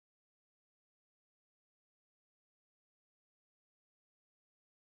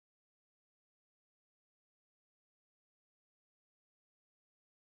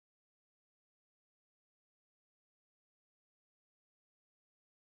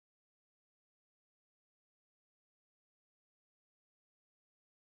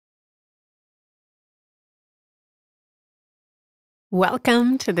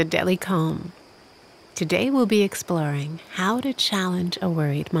Welcome to the Daily Calm. Today we'll be exploring how to challenge a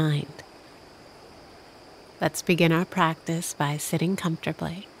worried mind. Let's begin our practice by sitting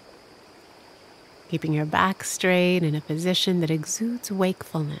comfortably, keeping your back straight in a position that exudes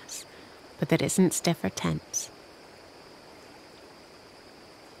wakefulness, but that isn't stiff or tense.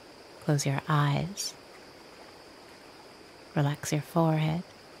 Close your eyes. Relax your forehead.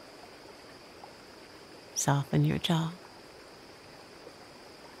 Soften your jaw.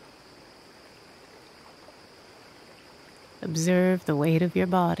 Observe the weight of your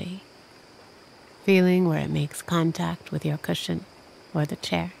body, feeling where it makes contact with your cushion or the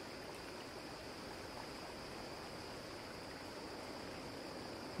chair.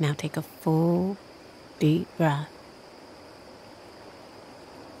 Now take a full, deep breath.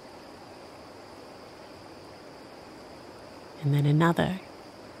 And then another.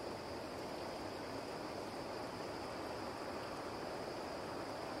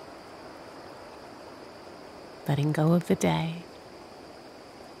 Letting go of the day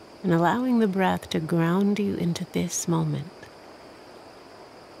and allowing the breath to ground you into this moment.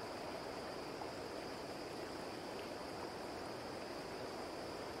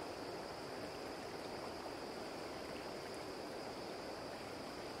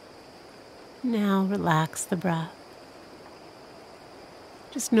 Now relax the breath.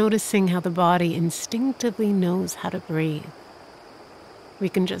 Just noticing how the body instinctively knows how to breathe. We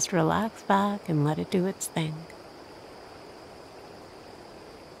can just relax back and let it do its thing.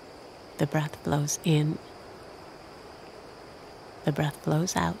 The breath flows in. The breath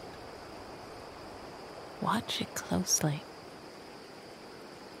flows out. Watch it closely.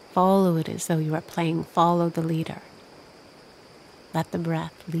 Follow it as though you are playing follow the leader. Let the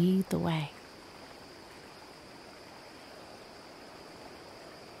breath lead the way.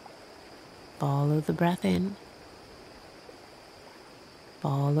 Follow the breath in.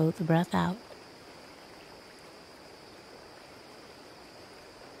 Follow the breath out.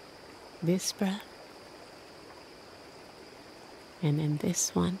 This breath, and then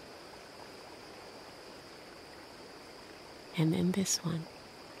this one, and then this one.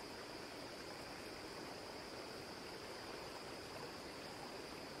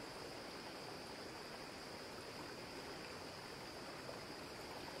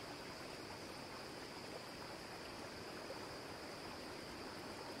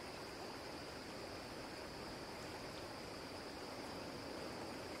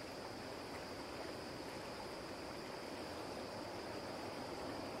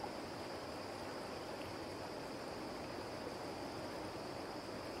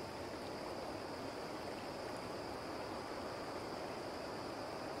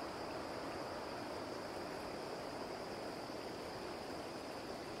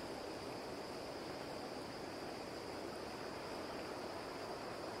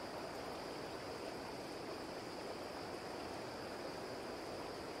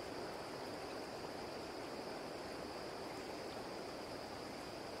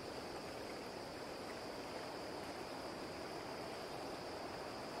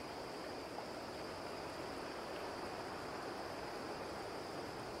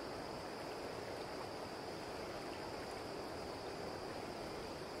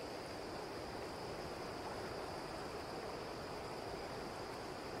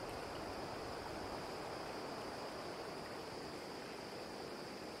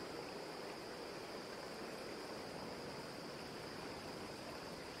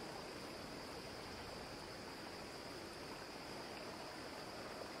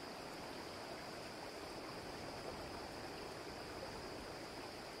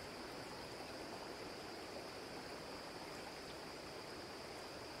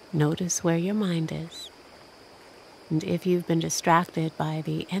 Notice where your mind is, and if you've been distracted by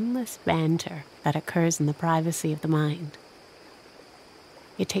the endless banter that occurs in the privacy of the mind.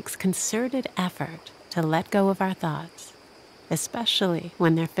 It takes concerted effort to let go of our thoughts, especially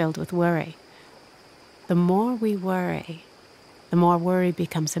when they're filled with worry. The more we worry, the more worry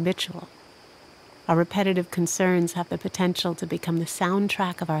becomes habitual. Our repetitive concerns have the potential to become the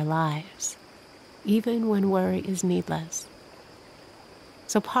soundtrack of our lives, even when worry is needless.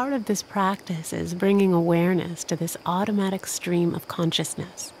 So part of this practice is bringing awareness to this automatic stream of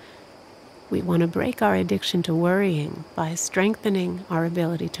consciousness. We want to break our addiction to worrying by strengthening our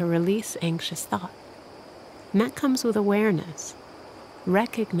ability to release anxious thought. And that comes with awareness,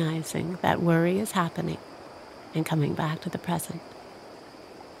 recognizing that worry is happening and coming back to the present.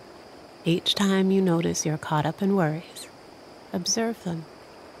 Each time you notice you're caught up in worries, observe them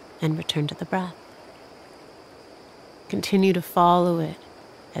and return to the breath. Continue to follow it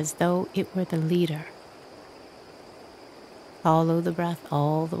as though it were the leader. Follow the breath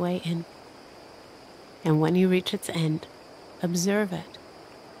all the way in. And when you reach its end, observe it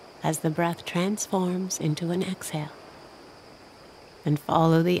as the breath transforms into an exhale. And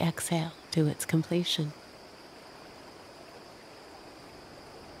follow the exhale to its completion.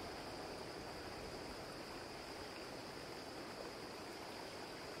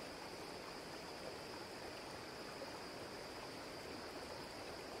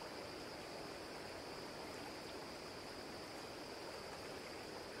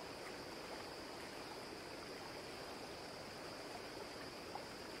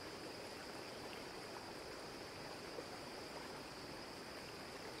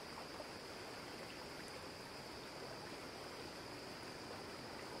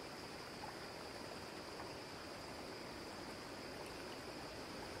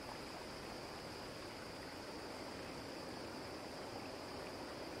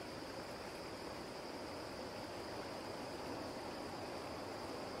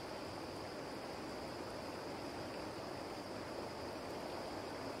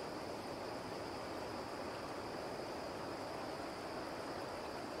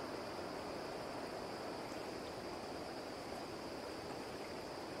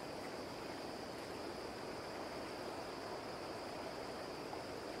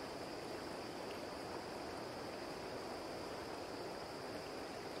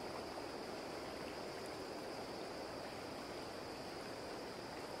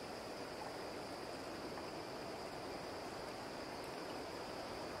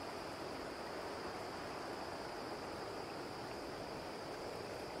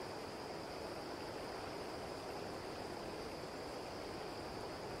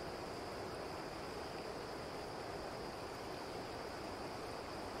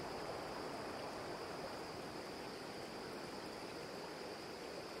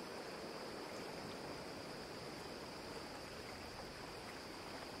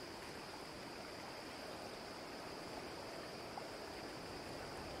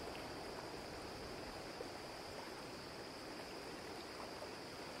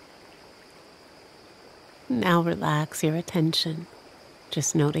 Now relax your attention,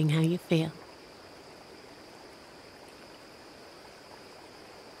 just noting how you feel.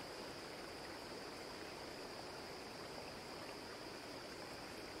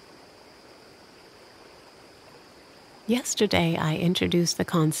 Yesterday, I introduced the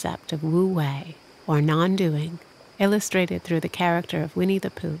concept of wu wei, or non-doing, illustrated through the character of Winnie the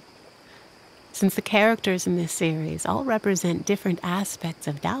Pooh. Since the characters in this series all represent different aspects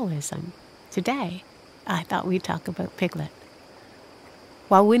of Taoism, today, I thought we'd talk about Piglet.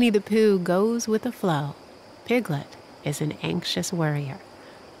 While Winnie the Pooh goes with the flow, Piglet is an anxious worrier.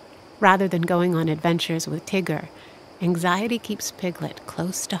 Rather than going on adventures with Tigger, anxiety keeps Piglet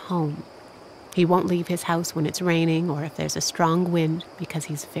close to home. He won't leave his house when it's raining or if there's a strong wind because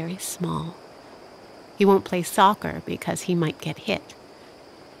he's very small. He won't play soccer because he might get hit.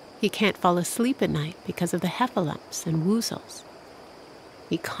 He can't fall asleep at night because of the heffalumps and woozles.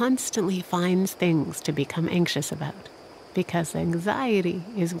 He constantly finds things to become anxious about because anxiety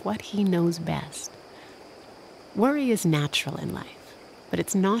is what he knows best. Worry is natural in life, but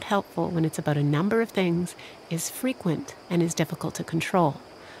it's not helpful when it's about a number of things, is frequent, and is difficult to control.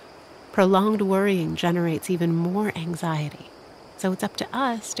 Prolonged worrying generates even more anxiety, so it's up to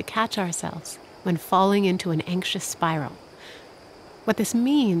us to catch ourselves when falling into an anxious spiral. What this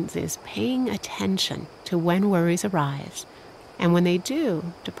means is paying attention to when worries arise, and when they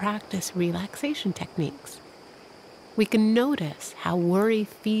do, to practice relaxation techniques. We can notice how worry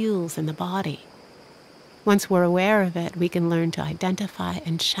feels in the body. Once we're aware of it, we can learn to identify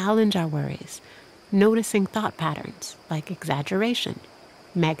and challenge our worries, noticing thought patterns like exaggeration,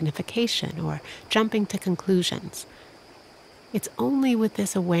 magnification, or jumping to conclusions. It's only with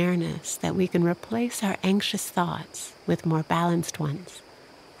this awareness that we can replace our anxious thoughts with more balanced ones.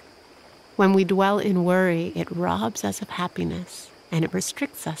 When we dwell in worry, it robs us of happiness and it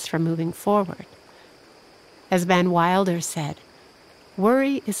restricts us from moving forward. As Van Wilder said,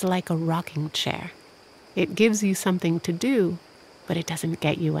 worry is like a rocking chair. It gives you something to do, but it doesn't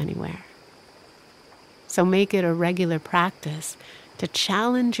get you anywhere. So make it a regular practice to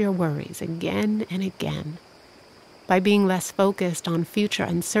challenge your worries again and again. By being less focused on future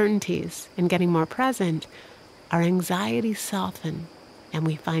uncertainties and getting more present, our anxieties soften and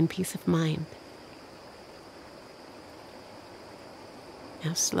we find peace of mind.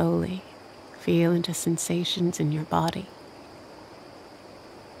 Now slowly feel into sensations in your body.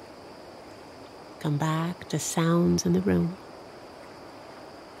 Come back to sounds in the room.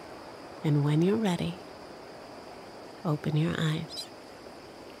 And when you're ready, open your eyes.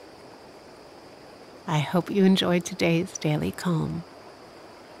 I hope you enjoyed today's Daily Calm.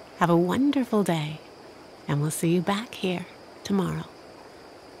 Have a wonderful day, and we'll see you back here tomorrow.